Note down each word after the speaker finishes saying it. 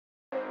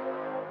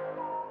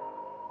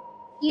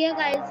Yeah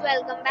guys,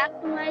 welcome back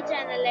to my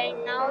channel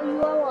and now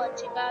you are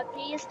watching a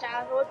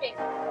 3-star hotel.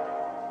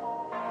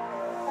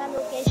 The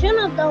location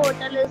of the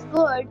hotel is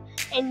good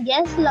and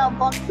guests love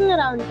walking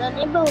around the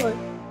neighborhood.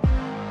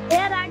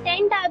 There are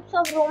 10 types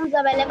of rooms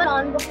available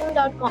on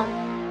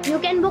booking.com. You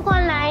can book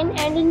online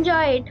and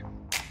enjoy it.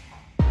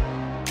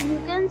 You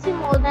can see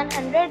more than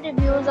 100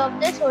 reviews of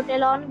this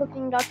hotel on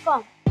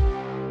booking.com.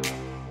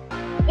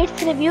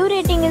 Its review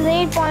rating is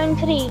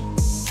 8.3,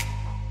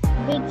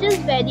 which is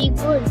very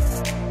good.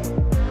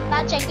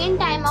 The check-in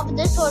time of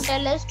this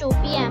hotel is 2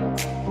 p.m.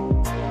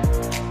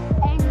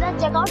 and the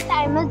check-out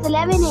time is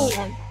 11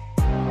 a.m.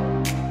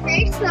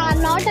 Pets are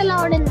not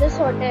allowed in this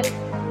hotel.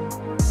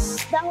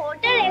 The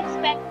hotel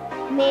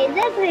accepts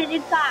major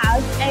credit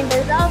cards and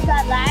reserves the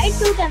right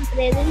to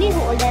temporarily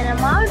hold an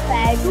amount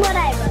prior to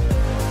arrival.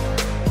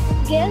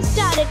 Guests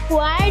are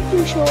required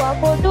to show a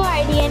photo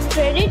ID and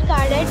credit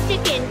card at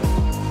check-in.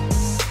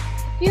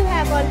 If you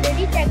have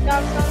already checked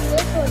out from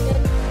this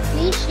hotel,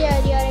 please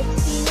share your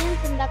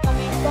experience in the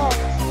comment box.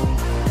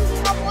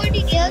 For more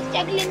details,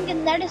 check link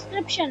in the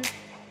description.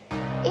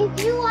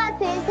 If you are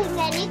facing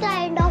any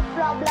kind of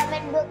problem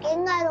in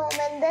booking a room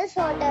in this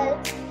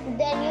hotel,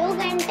 then you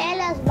can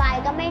tell us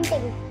by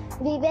commenting.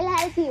 We will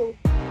help you.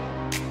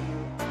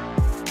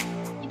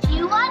 If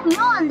you are new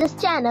on this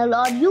channel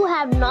or you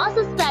have not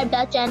subscribed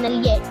our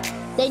channel yet,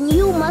 then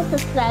you must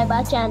subscribe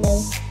our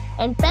channel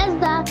and press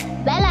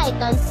the bell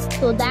icon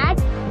so that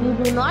you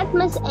do not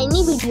miss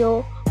any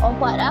video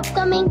of our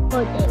upcoming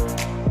hotel.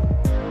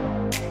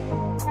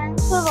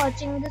 Thanks for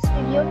watching this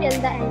video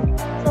till the end.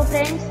 So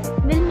friends,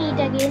 we'll meet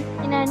again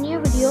in a new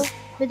video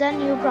with a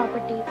new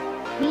property.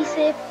 Be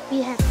safe,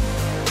 be happy.